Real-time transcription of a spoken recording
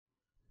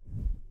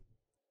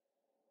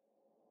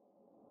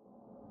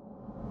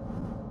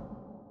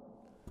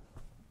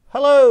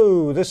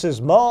Hello, this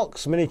is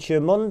Marc's Miniature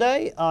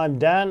Monday. I'm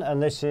Dan,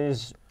 and this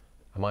is...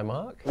 Am I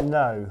Marc?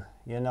 No,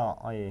 you're not,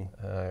 are you?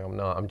 I'm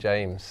not. I'm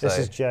James. This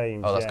is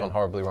James. Oh, that's yeah. gone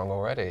horribly wrong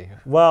already.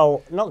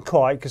 Well, not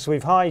quite, because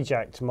we've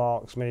hijacked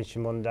Marc's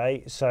Miniature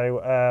Monday.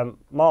 So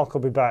Marc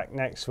will be back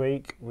next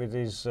week with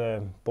his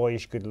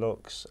boyish good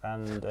looks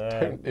and...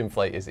 Don't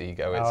inflate his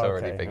ego. It's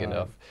already big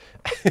enough.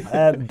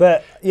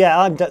 But yeah,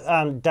 I'm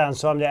Dan,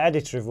 so I'm the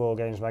editor of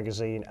Wargames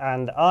magazine,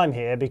 and I'm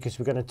here because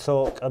we're going to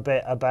talk a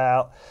bit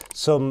about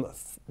some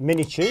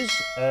miniatures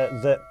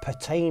that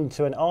pertain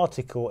to an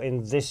article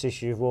in this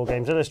issue of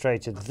Wargames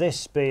Illustrated,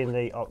 this being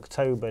the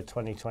October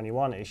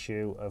 2021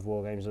 issue of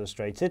Wargames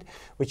Illustrated,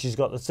 which has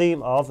got the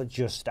theme of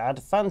Just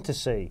Add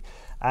Fantasy.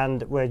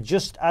 And we're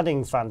just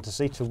adding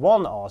fantasy to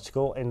one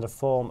article in the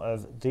form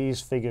of these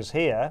figures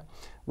here,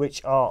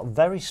 which are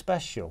very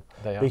special.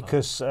 They are.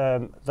 Because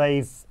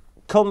they've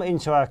come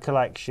into our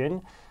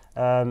collection,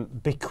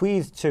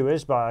 bequeathed to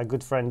us by our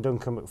good friend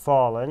Duncan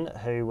Macfarlane,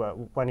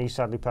 who, when he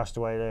sadly passed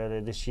away earlier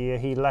this year,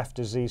 he left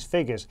us these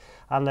figures,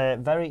 and they're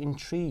very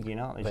intriguing,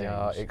 aren't they, James? They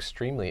are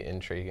extremely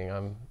intriguing.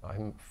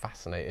 I'm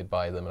fascinated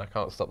by them, and I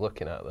can't stop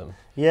looking at them.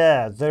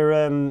 Yeah,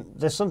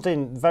 there's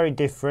something very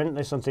different.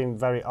 There's something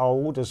very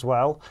old as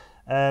well.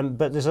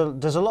 But there's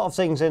a lot of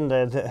things in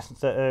there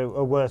that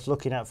are worth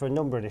looking at for a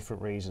number of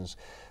different reasons.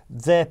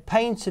 They're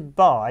painted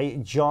by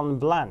John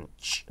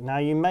Blanche. Now,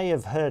 you may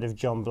have heard of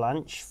John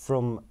Blanche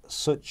from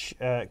such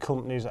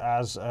companies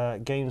as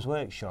Games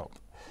Workshop.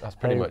 That's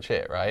pretty much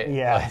it, right?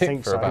 Yeah, I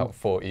think for so. about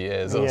 40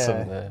 years or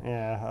something.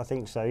 Yeah, I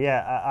think so.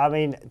 Yeah, I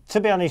mean, to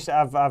be honest,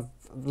 I've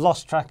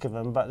lost track of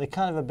them, but they're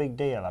kind of a big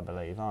deal, I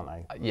believe, aren't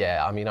they?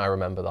 Yeah, I mean, I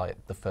remember like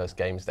the first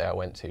games day I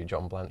went to,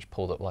 John Blanche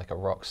pulled up like a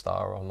rock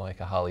star on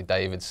like a Harley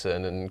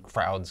Davidson, and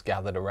crowds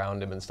gathered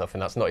around him and stuff,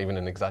 and that's not even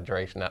an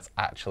exaggeration, that's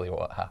actually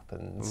what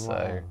happened. Wow.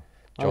 So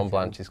John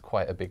Blanche is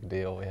quite a big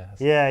deal,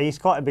 yes. Yeah, he's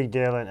quite a big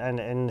deal,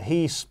 and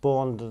he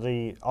spawned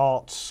the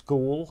art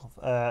school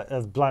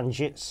of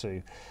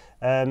Blanjitsu,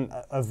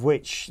 of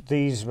which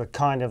these were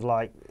kind of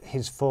like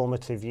his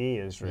formative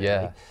years, really.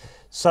 Yeah.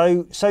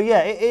 So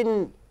yeah,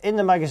 in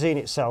the magazine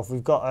itself,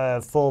 we've got a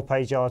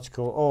 4-page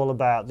article all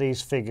about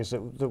these figures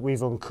that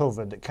we've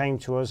uncovered that came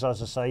to us,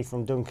 as I say,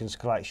 from Duncan's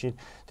collection.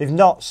 They've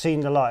not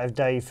seen the light of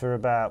day for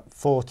about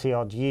 40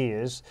 odd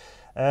years.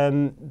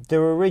 They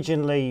were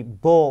originally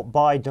bought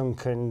by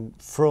Duncan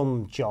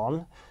from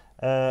John.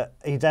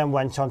 He then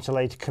went on to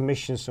later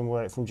commission some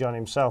work from John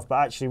himself, but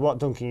actually what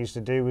Duncan used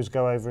to do was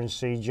go over and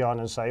see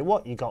John and say,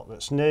 what you got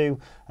that's new?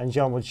 And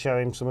John would show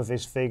him some of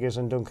his figures,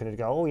 and Duncan would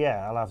go, oh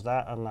yeah, I'll have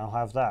that and I'll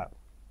have that.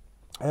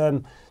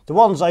 The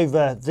ones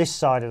over this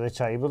side of the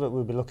table that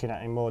we'll be looking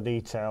at in more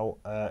detail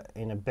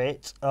in a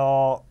bit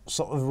are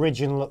sort of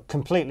original,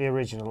 completely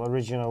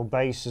original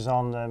bases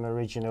on them,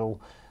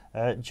 original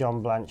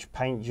John Blanche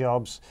paint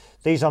jobs.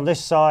 These on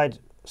this side,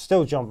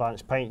 still John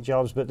Blanche paint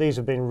jobs, but these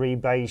have been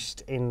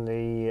rebased in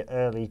the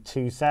early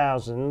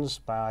 2000s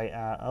by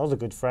our other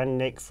good friend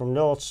Nick from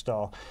North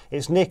Star.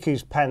 It's Nick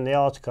who's penned the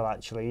article,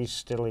 actually. He's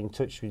still in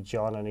touch with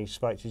John, and he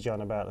spoke to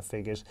John about the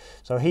figures.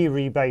 So he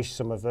rebased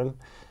some of them.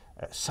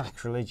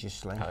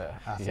 Sacrilegiously,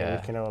 I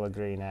think we can all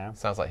agree now.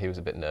 Sounds like he was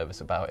a bit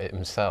nervous about it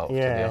himself, to be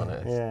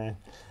honest.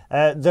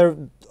 Yeah.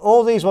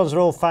 All these ones are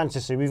all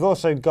fantasy. We've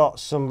also got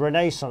some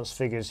Renaissance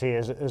figures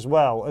here as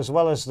well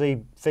as the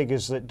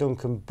figures that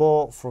Duncan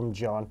bought from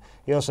John.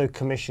 He also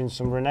commissioned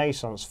some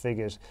Renaissance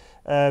figures,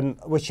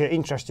 which are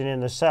interesting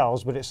in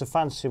themselves, but it's the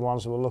fantasy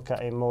ones we'll look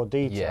at in more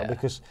detail,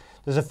 because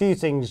there's a few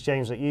things,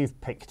 James, that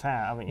you've picked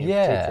out, haven't you?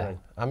 Yeah,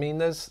 I mean,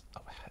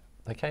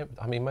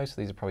 most of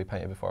these are probably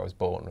painted before I was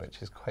born,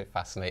 which is quite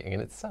fascinating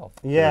in itself.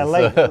 Yeah,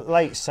 late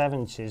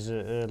 70s,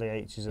 early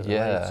 80s at the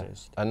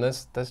latest. And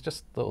there's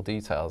just little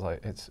details.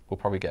 Like we'll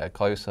probably get a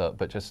close up,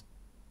 but just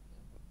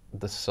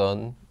the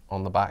sun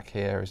on the back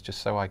here is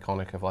just so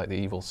iconic of like the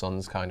Evil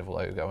Sun's kind of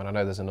logo. And I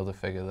know there's another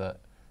figure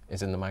that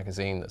is in the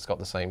magazine that's got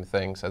the same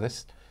thing. So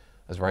this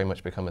has very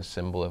much become a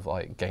symbol of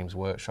like Games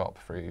Workshop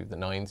through the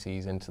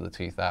 90s into the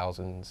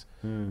 2000s.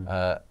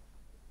 And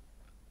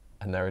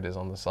there it is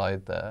on the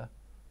side there.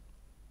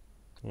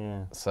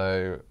 Yeah.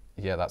 So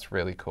yeah, that's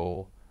really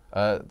cool.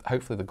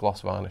 Hopefully the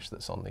gloss varnish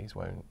that's on these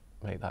won't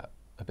make that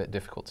a bit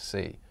difficult to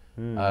see.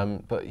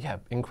 But yeah,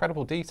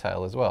 incredible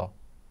detail as well.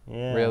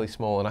 Yeah. Really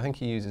small, and I think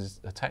he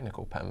uses a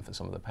technical pen for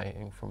some of the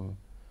painting from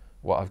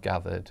what I've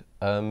gathered.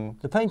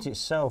 The paint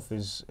itself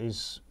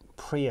is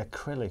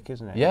pre-acrylic,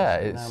 isn't it? Yeah,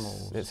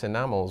 it's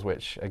enamels,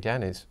 which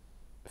again is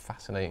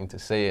fascinating to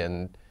see,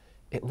 and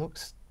it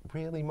looks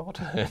really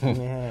modern.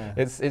 Yeah.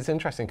 It's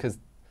interesting because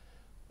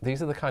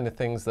these are the kind of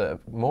things that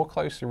more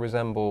closely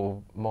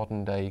resemble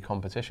modern day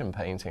competition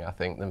painting, I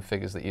think, than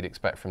figures that you'd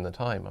expect from the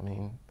time. I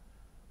mean,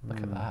 look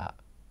at that.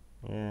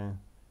 Yeah.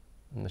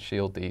 And the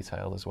shield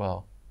detail as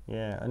well.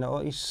 Yeah, and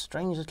all these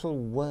strange little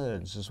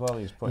words as well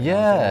he's putting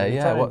Yeah, on.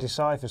 yeah. Trying to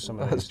decipher some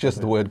of That's these just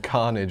stuff. the word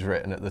carnage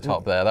written at the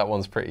top there. That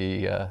one's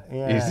pretty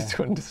easy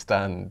to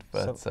understand,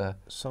 but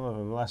some of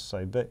them less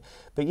so. But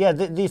yeah,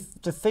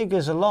 the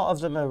figures, a lot of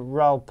them are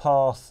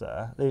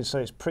Ralpartha, so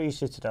it's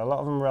pre-Citadel. A lot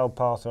of them are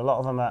Ralpartha, a lot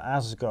of them are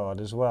Asgard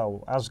as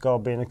well.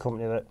 Asgard being a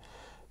company that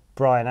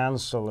Brian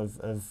Ansell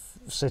of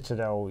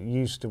Citadel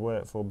used to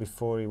work for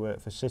before he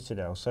worked for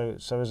Citadel. So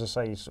as I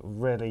say, sort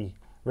of really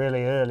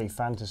early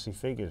fantasy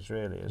figures,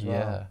 really, as well.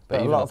 Yeah,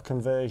 but a lot of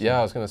conversion. Yeah,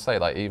 I was going to say,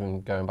 like,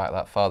 even going back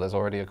that far, there's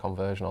already a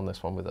conversion on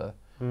this one with a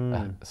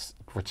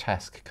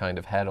grotesque kind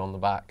of head on the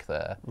back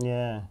there.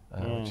 Yeah,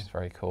 which is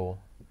very cool.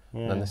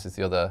 Yeah. And then this is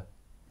the other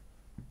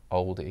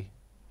oldie,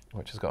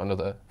 which has got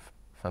another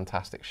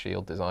fantastic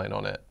shield design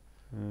on it.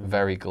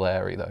 Very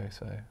glary though,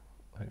 so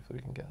hopefully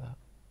we can get that.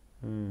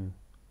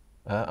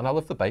 And I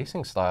love the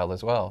basing style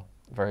as well.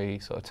 Very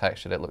sort of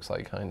textured. It looks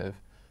like kind of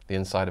the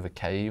inside of a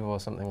cave or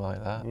something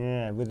like that.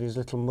 Yeah, with these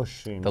little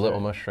mushrooms. The little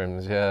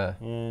mushrooms, yeah.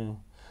 Yeah.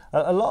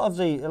 A lot of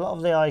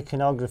the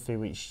iconography,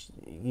 which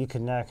you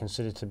can now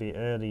consider to be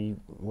early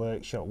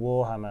workshop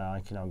Warhammer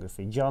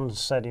iconography, John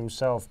said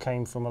himself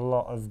came from a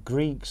lot of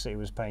Greeks that he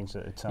was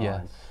painting at the time.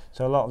 Yes.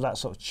 So a lot of that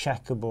sort of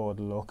checkerboard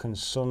look and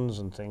suns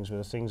and things were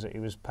the things that he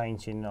was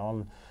painting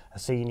on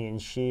Athenian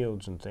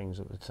shields and things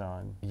at the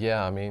time.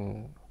 Yeah, I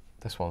mean,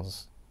 this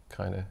one's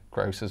kind of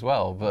gross as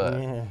well,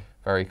 but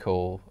very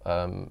cool.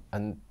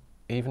 And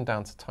even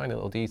down to tiny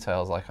little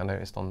details, like I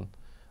noticed on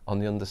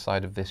the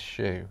underside of this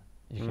shoe,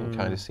 you can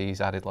kind of see he's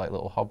added like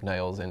little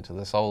hobnails into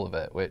the sole of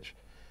it, which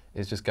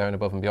is just going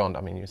above and beyond.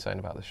 I mean, you're saying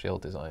about the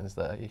shield designs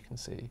there, you can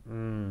see.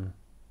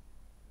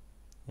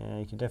 Yeah,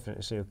 you can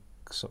definitely see a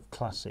sort of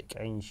classic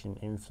ancient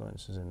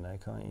influences in there,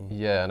 can't you?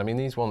 Yeah, and I mean,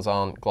 these ones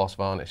aren't gloss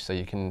varnish, so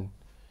you can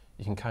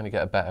kind of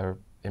get a better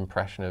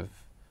impression of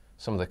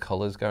some of the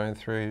colours going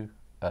through.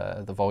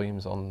 The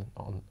volumes on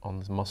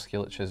the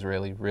musculature is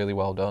really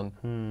well done.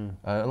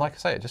 And like I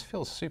say, it just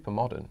feels super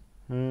modern.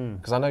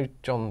 Because I know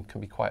John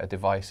can be quite a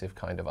divisive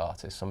kind of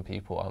artist. Some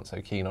people aren't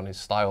so keen on his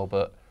style,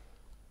 but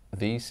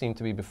these seem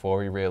to be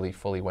before he really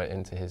fully went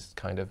into his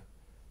kind of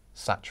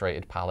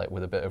saturated palette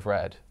with a bit of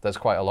red. There's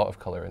quite a lot of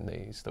colour in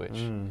these,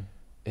 which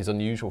is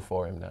unusual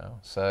for him now.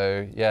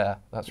 So yeah,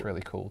 that's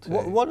really cool too.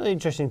 One of the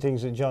interesting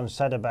things that John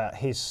said about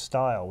his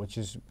style, which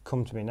has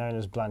come to be known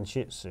as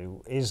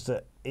Blanchitsu, is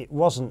that it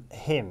wasn't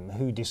him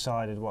who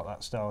decided what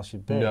that style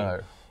should be.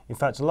 No. In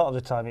fact, a lot of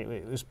the time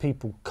it was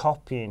people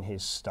copying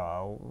his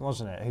style,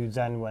 wasn't it, who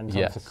then went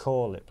on to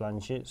call it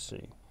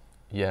Blanchitsu.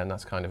 Yeah, and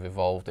that's kind of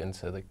evolved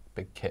into the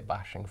big kit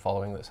bashing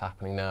following that's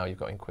happening now. You've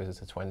got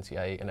Inquisitor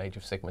 28 and Age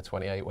of Sigmar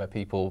 28, where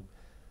people,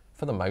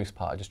 for the most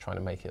part, are just trying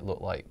to make it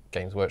look like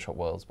Games Workshop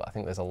worlds, but I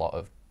think there's a lot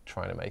of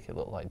trying to make it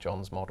look like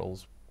John's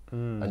models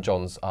and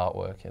John's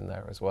artwork in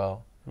there as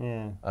well.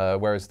 Yeah.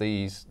 Whereas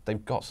these,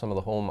 they've got some of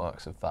the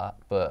hallmarks of that,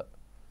 but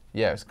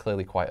yeah, it's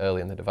clearly quite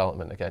early in the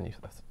development. Again,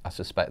 I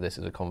suspect this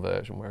is a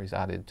conversion where he's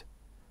added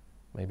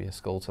maybe a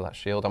skull to that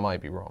shield. I might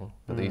be wrong,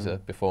 but these are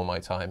before my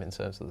time in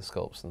terms of the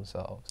sculpts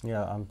themselves.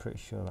 Yeah, I'm pretty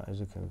sure that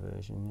is a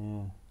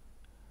conversion,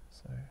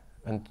 So,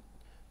 and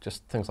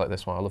just things like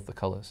this one, I love the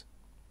colours.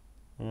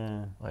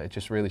 yeah. Like, it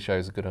just really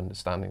shows a good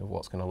understanding of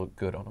what's going to look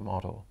good on a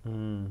model.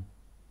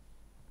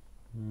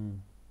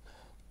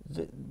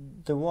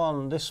 The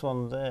one, this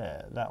one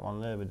there, that one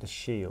there with the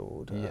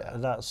shield,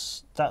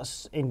 that's I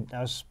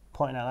was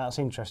pointing out that's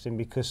interesting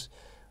because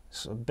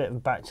it's a bit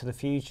of Back to the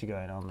Future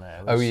going on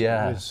there.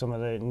 With some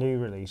of the new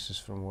releases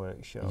from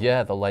Workshop.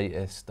 Yeah, the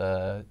latest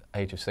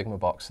Age of Sigmar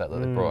box set that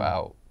they brought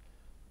out,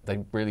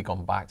 they've really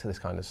gone back to this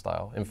kind of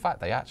style. In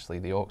fact, the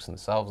orcs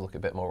themselves look a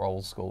bit more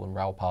old school and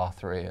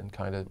Ralpartha and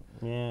kind of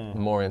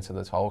more into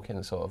the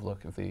Tolkien sort of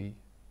look of the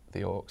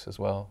orcs as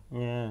well.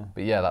 Yeah.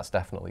 But yeah, that's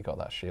definitely got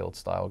that shield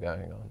style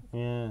going on.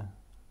 Yeah.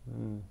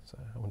 So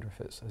I wonder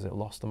if has it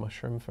lost the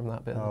mushroom from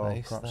that bit of the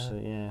base perhaps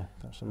there? Yeah,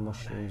 perhaps a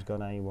mushroom's gone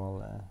AWOL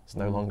there. It's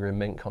no longer in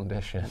mint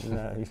condition.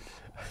 No.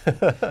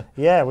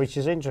 Yeah, which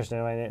is interesting.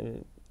 I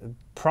mean,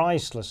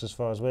 priceless as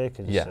far as we're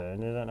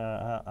concerned. I don't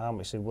know how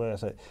much they're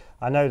worth.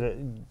 I know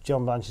that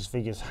John Blanche's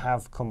figures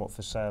have come up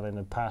for sale in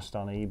the past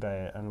on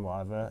eBay and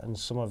whatever, and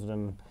some of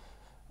them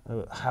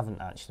haven't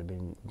actually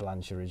been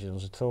Blanche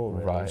originals at all.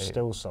 Really. They've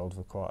still sold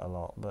for quite a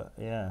lot, but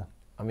yeah.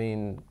 I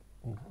mean,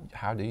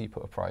 how do you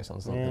put a price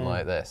on something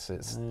like this?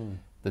 It's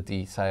the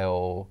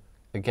detail.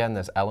 Again,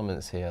 there's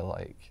elements here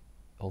like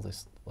all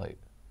this, like,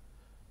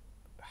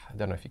 I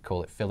don't know if you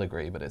call it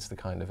filigree, but it's the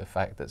kind of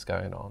effect that's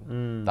going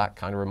on. That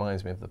kind of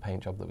reminds me of the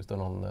paint job that was done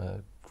on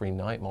the Green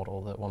Knight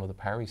model that one of the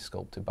Perrys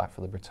sculpted back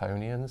for the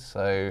Bretonians.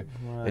 So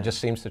it just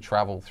seems to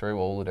travel through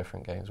all the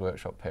different Games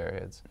Workshop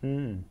periods.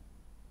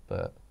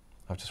 But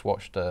I've just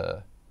watched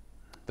the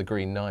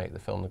Green Knight, the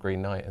film The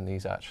Green Knight, and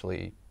these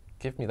actually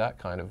give me that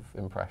kind of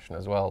impression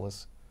as well.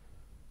 There's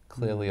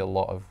clearly a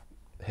lot of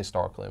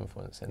historical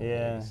influence in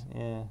these.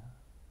 Yeah.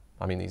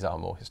 I mean, these are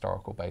more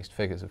historical-based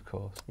figures, of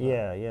course.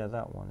 Yeah,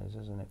 that one is,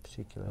 isn't it,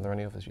 particularly? Are there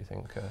any others you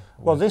think?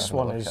 Well, this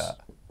one is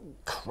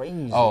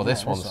crazy. Oh,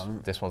 this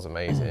one's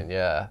amazing.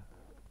 Yeah,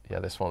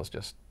 this one's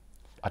just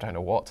I don't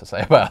know what to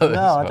say about this.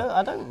 No,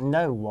 I don't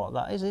know what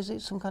that is. Is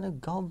it some kind of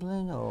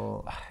goblin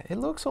or? It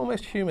looks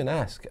almost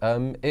human-esque.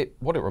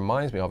 What it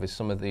reminds me of is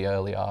some of the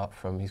early art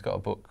from. He's got a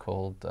book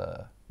called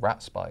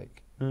Rat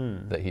Spike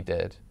that he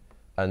did,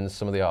 and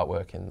some of the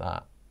artwork in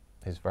that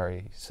is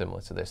very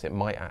similar to this. It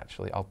might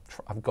actually.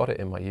 I've got it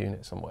in my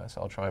unit somewhere,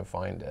 so I'll try and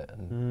find it,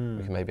 and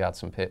we can maybe add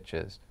some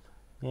pictures.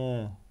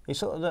 Yeah. It's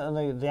sort of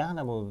the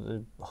animal,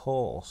 the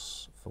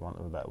horse, for want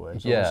of a better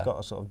word, yeah. It's got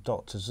a sort of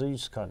Dr.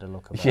 Zeus kind of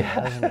look about it,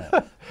 hasn't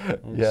it?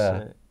 It's,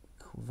 yeah.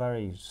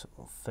 Very sort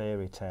of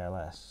fairy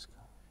tale-esque.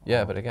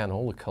 Yeah, but again,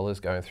 all the colours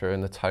going through,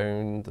 and the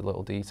tone, the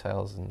little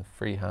details, and the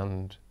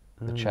freehand,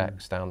 the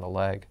checks down the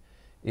leg.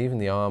 Even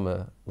the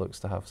armour looks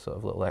to have sort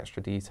of little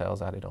extra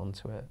details added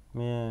onto it.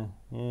 Yeah,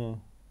 yeah.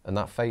 And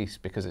that face,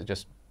 because it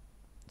just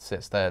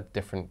sits there,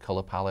 different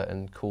colour palette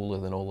and cooler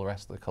than all the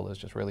rest of the colours,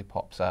 just really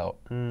pops out.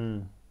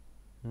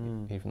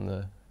 Even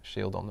the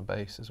shield on the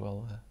base as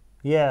well there.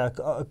 Yeah,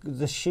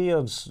 the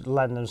shields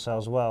lend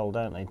themselves well,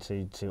 don't they,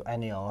 to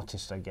any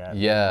artist, I guess.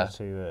 Yeah.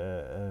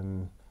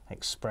 To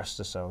express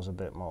themselves a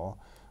bit more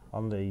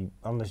on the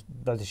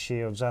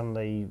shields and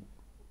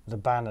the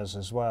banners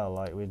as well,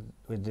 like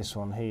with this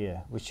one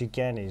here, which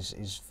again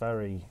is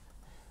very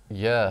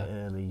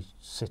early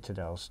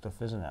Citadel stuff,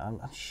 isn't it?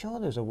 I'm sure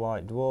there's a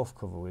White Dwarf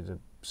cover with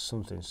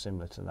something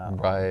similar to that.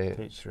 Right. A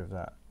picture of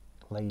that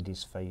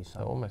lady's face.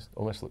 It almost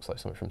looks like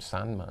something from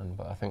Sandman,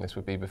 but I think this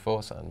would be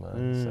before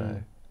Sandman.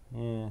 So.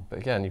 Yeah. But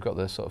again, you've got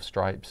the sort of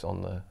stripes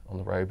on the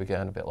robe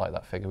again, a bit like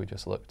that figure we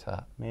just looked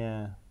at.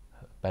 Yeah.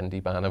 Bendy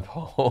banner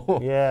pole.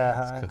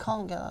 Yeah, I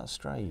can't get that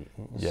straight.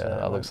 It's,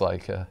 that looks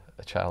like a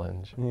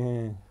challenge.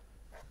 Yeah.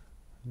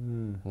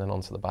 And then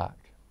onto the back,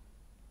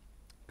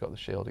 got the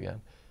shield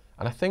again.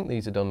 And I think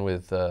these are done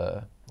with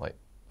like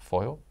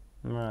foil,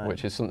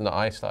 which is something that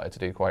I started to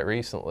do quite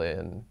recently,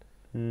 and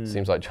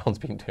seems like John's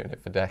been doing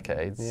it for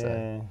decades. Yeah.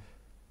 So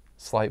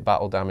slight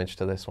battle damage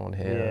to this one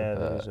here. Yeah,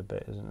 there's a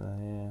bit, isn't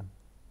there? Yeah.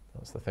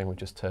 That's the thing with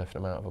just turfing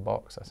them out of a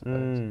box, I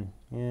suppose.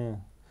 Yeah.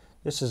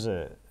 This is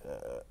an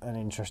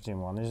interesting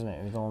one, isn't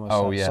it? With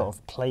almost sort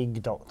of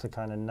plague doctor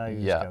kind of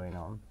nose going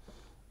on.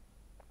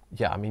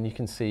 Yeah, I mean, you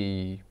can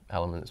see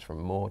elements from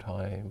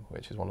Mordheim,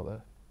 which is one of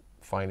the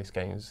finest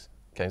Games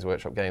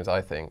Workshop games,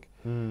 I think,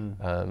 in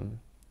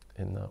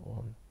that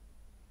one.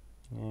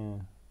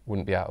 Yeah.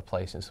 Wouldn't be out of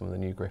place in some of the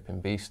new Grip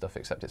and Beast stuff,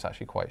 except it's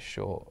actually quite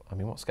short. I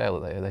mean, what scale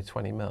are they? Are they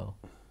 20 mil?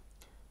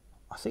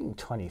 I think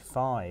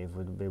 25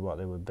 would be what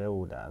they were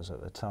billed as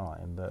at the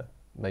time, but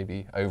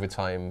maybe over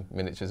time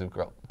miniatures have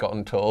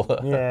gotten taller.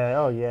 Yeah,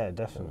 oh yeah,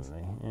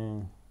 definitely.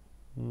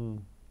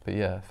 But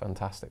yeah,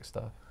 fantastic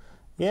stuff.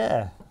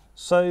 Yeah,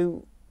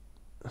 so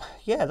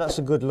yeah, that's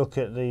a good look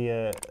at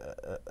the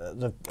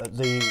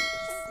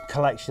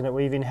collection that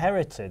we've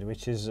inherited,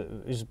 which has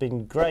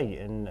been great,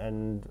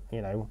 and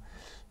you know,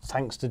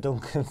 thanks to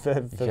Duncan for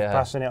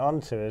passing it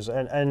on to us,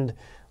 and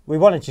we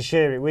wanted to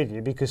share it with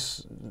you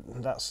because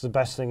that's the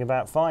best thing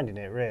about finding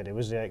it, really,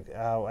 was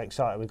how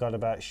excited we got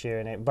about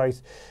sharing it,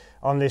 both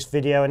on this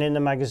video and in the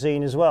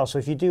magazine as well. So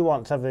if you do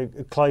want to have a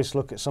close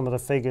look at some of the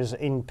figures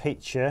in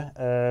picture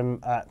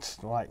at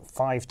like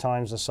 5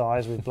 times the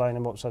size, we've blown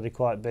them up so they're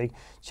quite big,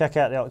 check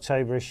out the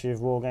October issue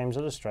of Wargames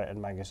Illustrated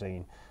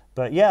magazine.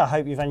 But yeah, I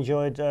hope you've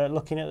enjoyed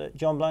looking at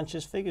John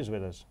Blanche's figures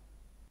with us.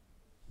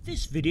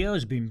 This video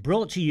has been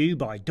brought to you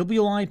by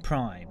WI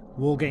Prime,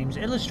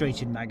 Wargames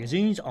Illustrated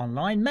magazine's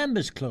online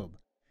members club.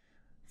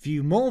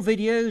 View more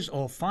videos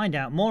or find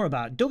out more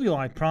about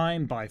WI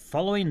Prime by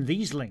following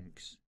these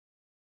links.